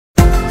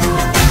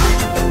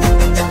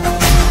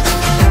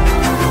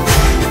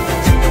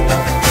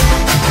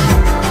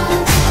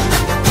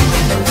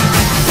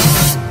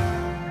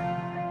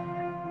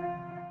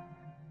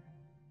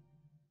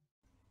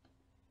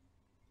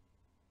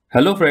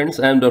Hello friends,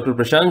 I am Dr.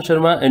 Prashant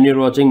Sharma and you're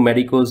watching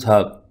MEDICO'S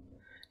Hub.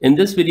 In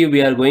this video,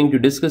 we are going to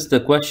discuss the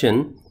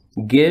question,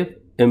 give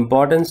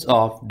importance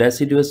of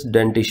deciduous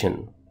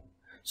dentition.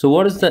 So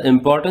what is the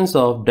importance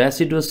of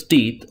deciduous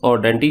teeth or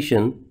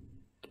dentition?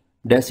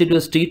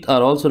 Deciduous teeth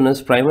are also known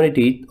as primary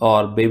teeth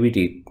or baby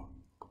teeth.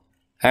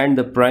 And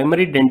the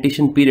primary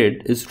dentition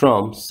period is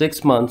from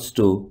 6 months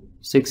to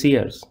 6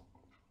 years.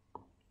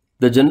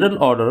 The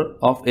general order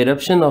of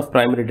eruption of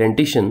primary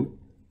dentition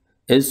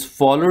is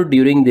followed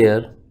during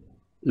their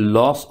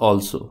loss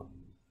also.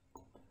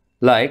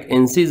 Like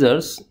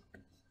incisors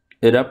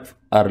erupt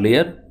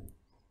earlier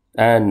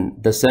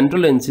and the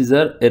central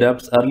incisor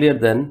erupts earlier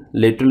than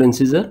lateral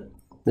incisor.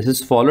 This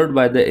is followed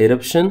by the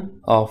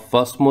eruption of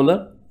first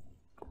molar.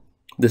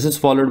 This is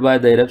followed by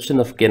the eruption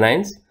of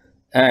canines,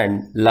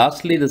 and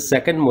lastly the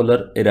second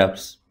molar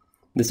erupts.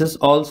 This is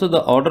also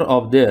the order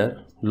of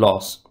their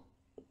loss.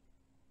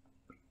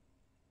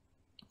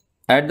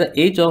 At the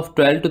age of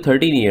 12 to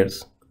 13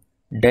 years,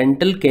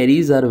 dental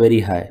caries are very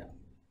high.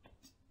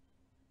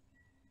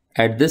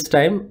 At this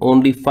time,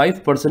 only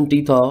 5%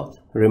 teeth are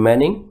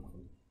remaining,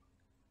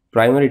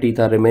 primary teeth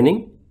are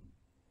remaining.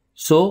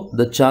 So,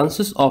 the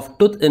chances of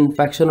tooth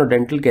infection or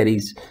dental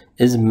caries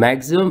is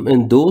maximum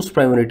in those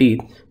primary teeth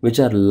which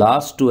are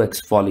last to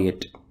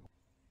exfoliate.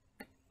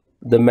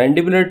 The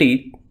mandibular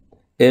teeth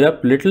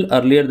erupt little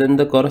earlier than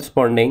the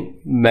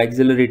corresponding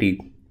maxillary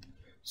teeth.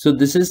 So,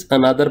 this is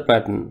another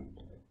pattern.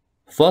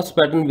 First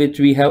pattern which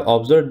we have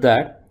observed,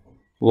 that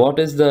what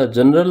is the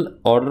general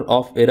order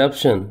of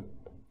eruption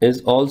is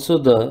also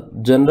the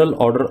general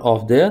order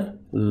of their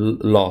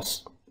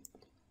loss.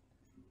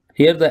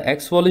 Here the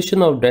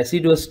exfoliation of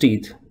deciduous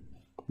teeth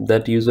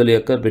that usually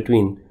occur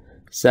between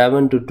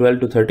 7 to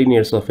 12 to 13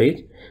 years of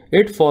age,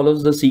 it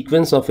follows the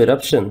sequence of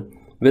eruption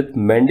with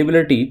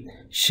mandibular teeth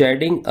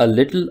shedding a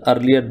little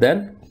earlier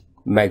than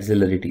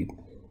maxillary teeth.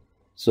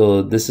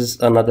 So this is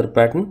another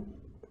pattern.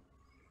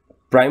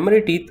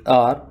 Primary teeth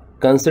are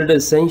considered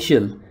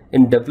essential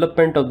in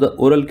development of the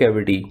oral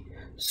cavity.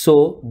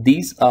 So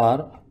these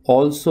are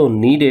also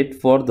needed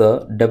for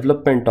the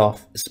development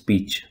of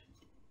speech.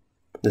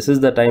 This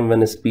is the time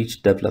when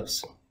speech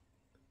develops.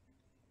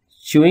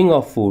 Chewing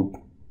of food,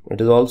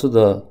 it is also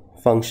the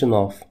function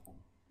of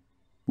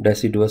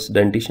deciduous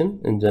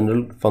dentition, in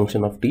general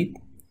function of teeth.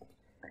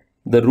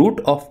 The root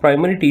of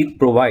primary teeth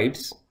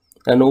provides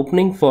an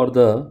opening for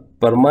the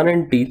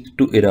permanent teeth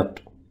to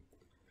erupt.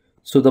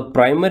 So the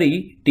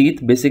primary teeth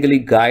basically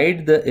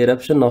guide the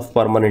eruption of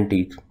permanent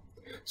teeth.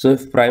 So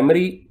if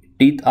primary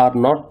teeth are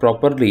not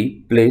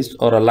properly placed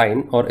or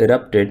aligned or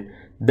erupted,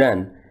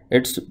 then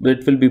it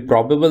will be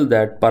probable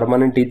that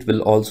permanent teeth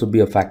will also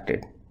be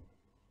affected.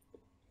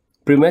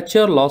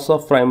 Premature loss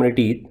of primary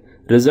teeth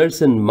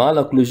results in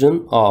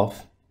malocclusion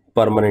of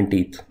permanent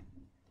teeth.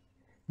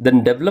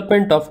 Then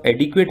development of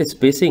adequate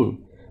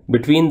spacing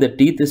between the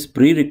teeth is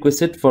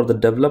prerequisite for the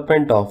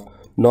development of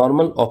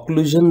normal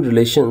occlusion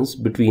relations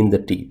between the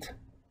teeth.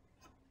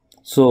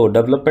 So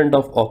development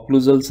of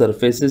occlusal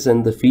surfaces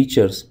and the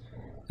features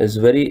is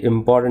very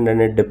important,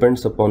 and it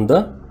depends upon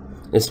the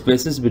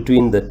spaces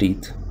between the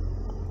teeth.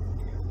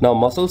 Now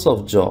muscles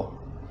of jaw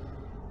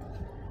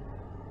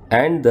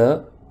and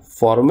the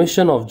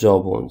formation of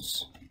jaw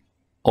bones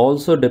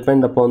also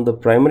depend upon the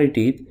primary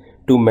teeth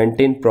to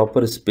maintain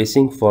proper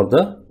spacing for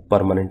the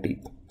permanent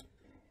teeth.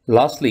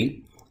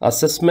 Lastly,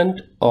 assessment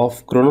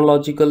of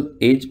chronological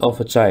age of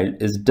a child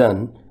is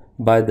done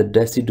by the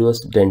deciduous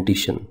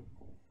dentition.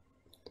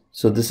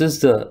 So this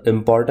is the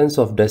importance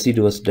of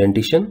deciduous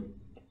dentition.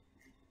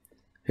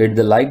 Hit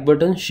the like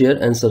button, share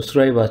and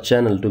subscribe our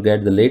channel to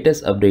get the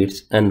latest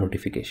updates and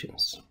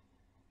notifications.